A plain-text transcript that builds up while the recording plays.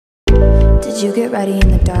Did you get ready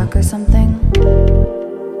in the dark or something?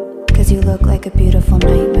 'Cause you look like a beautiful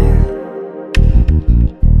nightmare.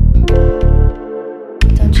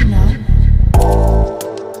 Don't you know?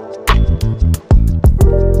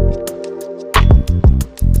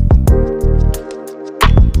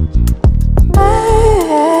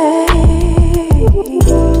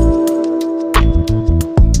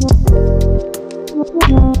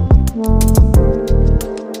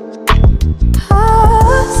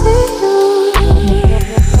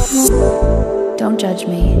 Don't judge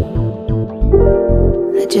me.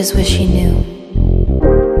 I just wish he knew.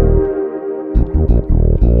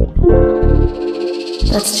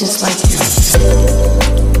 That's just like you.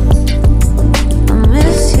 I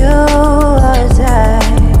miss you all the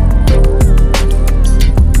time.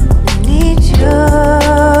 I need you.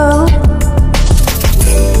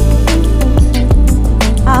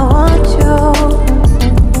 I want you.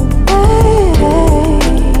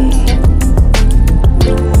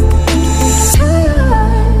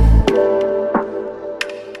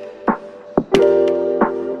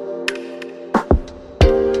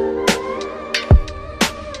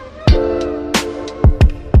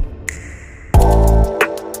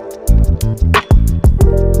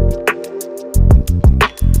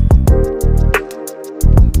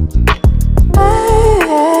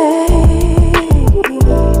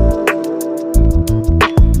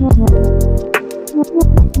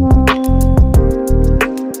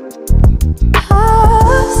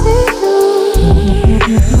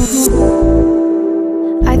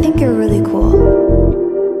 I think you're really cool.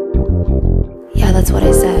 Yeah, that's what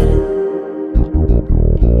I said.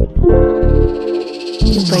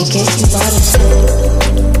 You break it, you bought it.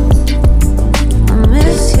 I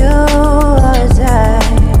miss you all the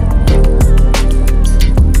time.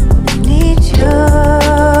 I need you.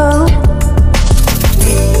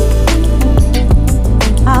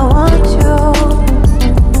 I want you.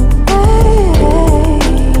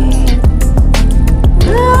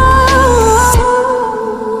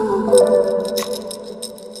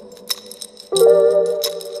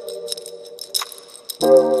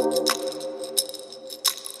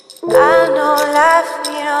 I know life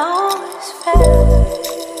ain't always fair.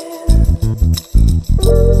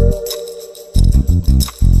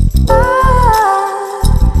 I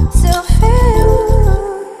still feel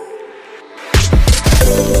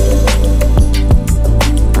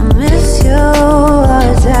I miss you all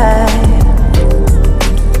the time.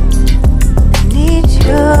 I need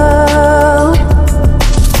you.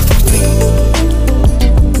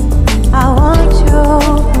 I want you.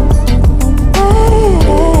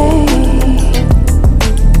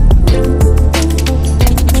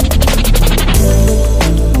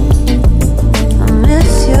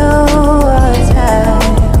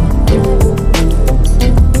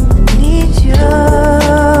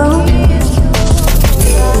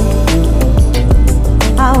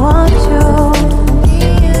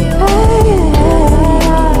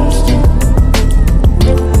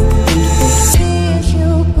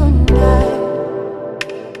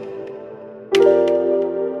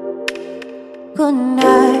 Good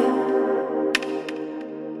night.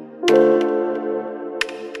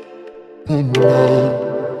 Good night.